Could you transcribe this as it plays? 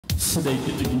Sau đây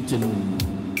tiếp tục chương trình,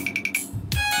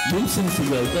 bướm xinh sẽ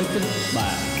gửi tới các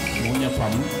bạn một nhạc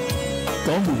phẩm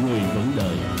Có Một Người Vẫn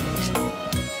Đợi.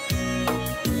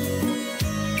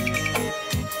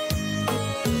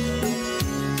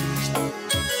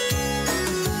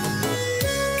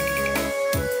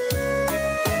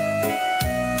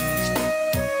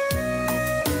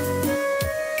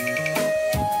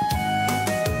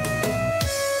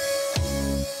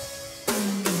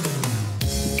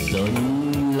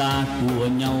 Tên là của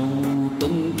nhau,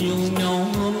 từng yêu nhau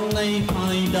hôm nay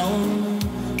phải đâu.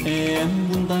 Em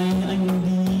buông tay anh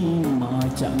đi mà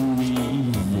chẳng nghĩ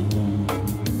gì.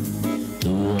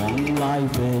 Tương lai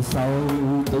về sau,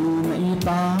 từ nay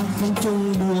ta không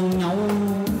chung đường nhau.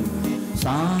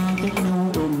 Xa cách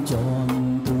nhau ôm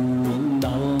tròn thương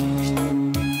đau.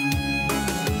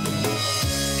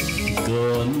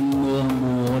 Cơn mưa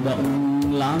mùa đông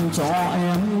làm cho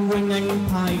em quên anh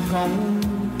phải không?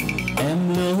 Em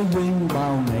lỡ quên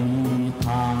bao ngày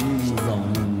tháng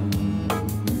rộng,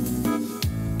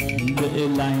 để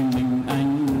lại mình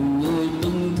anh người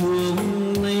từng thương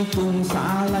nay cùng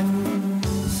xa lánh.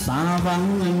 Xa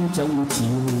vắng anh trong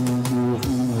chiều buộc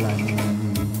lành.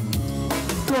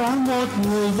 Có một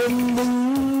người vẫn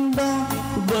đứng đó,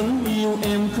 vẫn yêu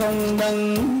em không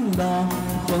đắn đo,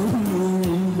 vẫn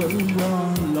người vẫn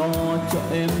lo cho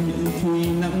em những khi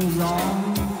nắng gió.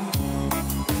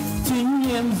 Chính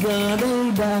em giờ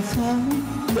đây đã khác,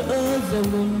 đỡ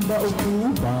dâng lên bão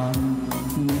cú bàn.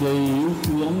 Để yêu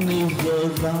thương này giờ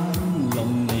dáng,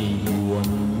 lòng này buồn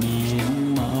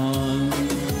miên man.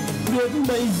 Đến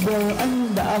bây giờ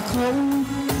anh đã không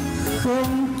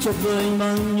cho vơi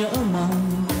mang nhớ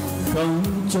mong, không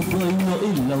cho vơi nỗi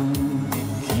lòng.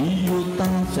 Khi yêu ta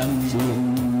chẳng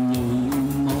đường như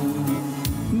mong.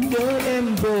 Để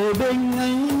em về bên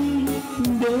anh,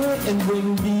 để em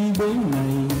quên đi với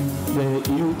ngày. Để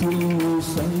yêu thương ngu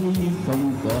say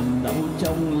không còn đau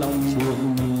trong lòng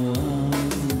buồn nữa.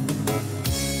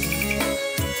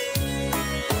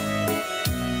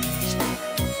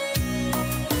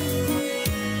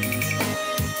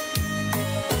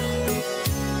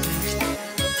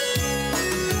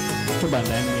 Các bạn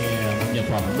đang nghe một nhạc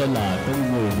phẩm đó là Có Một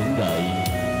Người Vẫn Đợi,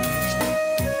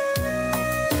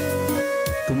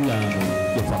 cũng là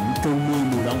một nhạc phẩm cơn mưa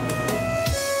mùa đông.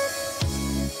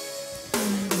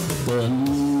 Cơn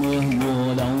mưa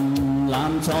mùa đông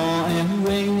làm cho em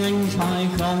quên anh phải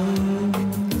không?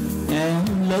 Em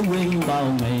lỡ quên bao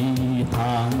ngày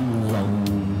tháng lòng,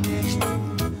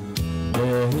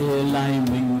 để lại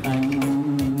mình anh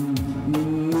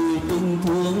người từng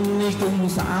thương đi cùng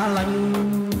xa lánh.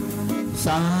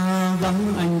 Xa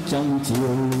vắng anh trong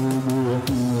chiều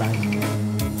buộc lành.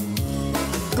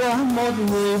 Có một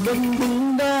người vẫn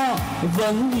đứng đó,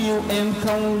 vẫn yêu em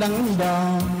không đắn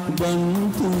đo,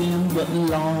 vẫn thương em vẫn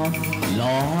lo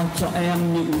cho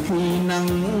em những khi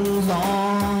nắng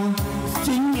gió.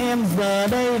 Chính em giờ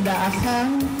đây đã khác,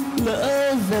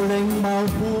 lỡ giờ lên bao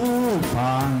phũ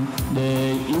phàng.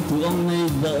 Để yêu thương này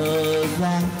dở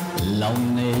dang,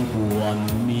 lòng này buồn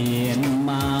miên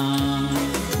man.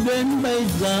 Đến bây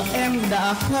giờ em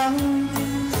đã khóc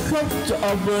cho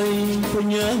vơi tôi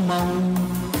nhớ mong,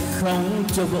 không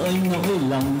cho vơi nỗi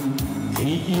lòng.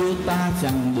 Khi yêu ta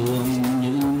chẳng đường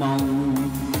như mong.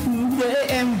 Để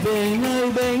em về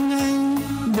nơi bên anh,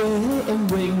 để em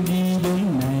quên đi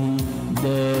đêm này.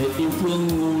 Để yêu thương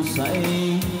ngu say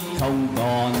không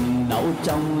còn đau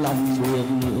trong lòng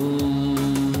buồn nữa.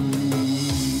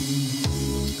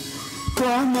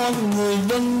 Có một người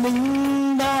vẫn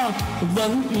đứng đó,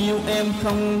 vẫn yêu em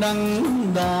không đắn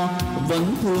đo,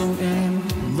 vẫn thương em,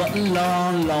 vẫn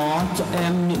lo cho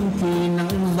em những khi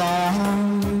nắng gió.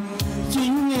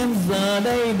 Chính em giờ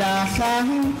đây đã khác,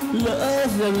 lỡ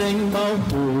giờ lên bao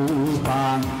phủ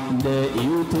phàng. Để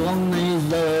yêu thương này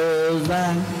dở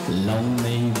dang, lòng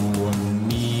này buồn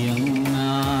miên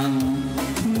man.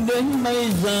 Đến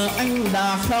bây giờ anh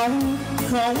đã không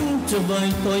cho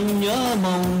vơi tôi nhớ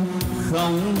mong,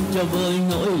 không cho vơi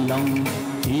nỗi lòng.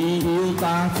 Khi yêu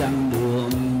ta chẳng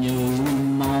đường như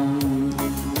mong.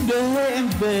 Để em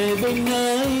về bên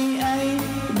nơi ấy,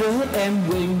 để em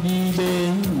quên đi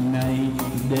bên này.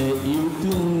 Để yêu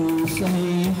thương ngu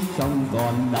say không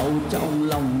còn đau trong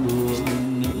lòng buồn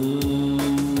nữa.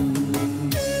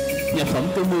 Nhạc phẩm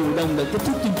Cơn Mưa Đông đã kết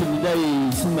thúc chương trình ở đây.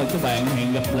 Xin mời các bạn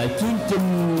hẹn gặp lại chương trình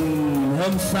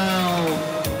hôm sau.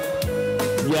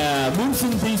 Và bướm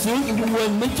xinh thi sướng cũng không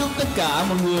quên mấy chúc tất cả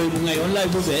mọi người một ngày online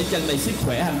vui vẻ, tràn đầy sức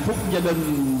khỏe, hạnh phúc, gia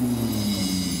đình